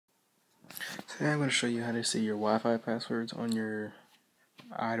Today I'm going to show you how to see your Wi-Fi passwords on your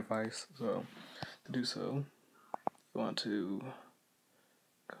iDevice. So to do so, you want to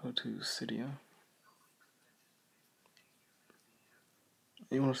go to Cydia.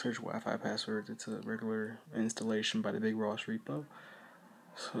 You want to search Wi-Fi passwords. It's a regular installation by the Big Ross repo.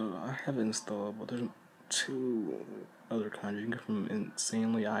 So I have it installed, but there's two other kinds. You can get from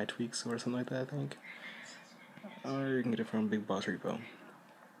Insanely iTweaks or something like that, I think. Or you can get it from Big Boss repo.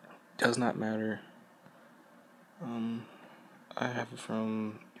 Does not matter. I have it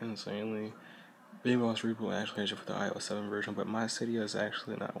from Insanely. Big Boss repo actually has it for the iOS 7 version, but my Cydia is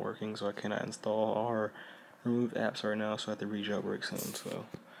actually not working, so I cannot install or remove apps right now, so I have to re-jailbreak soon.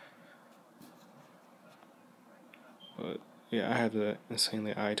 But yeah, I have the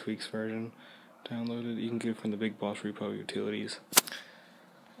Insanely iTweaks version downloaded. You can get it from the Big Boss repo utilities.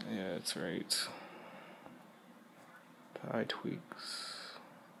 Yeah, that's right. The iTweaks.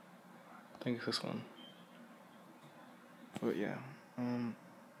 I think it's this one. But yeah, and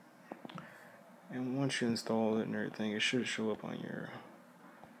once you install it and everything, it should show up on your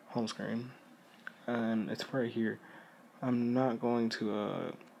home screen, and it's right here. I'm not going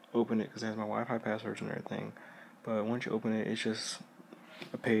to open it because it has my Wi-Fi passwords and everything, but once you open it, it's just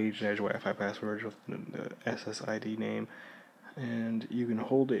a page that has your Wi-Fi passwords with the SSID name, and you can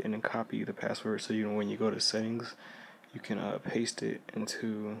hold it and then copy the password, so when you go to settings, you can paste it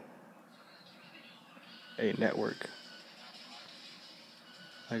into a network,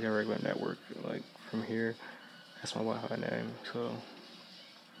 like a regular network, like from here. That's my Wi-Fi name, so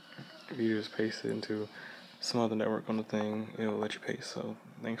if you just paste it into some other network on the thing, it'll let you paste. So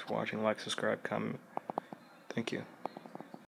thanks for watching. Like, subscribe, comment. Thank you.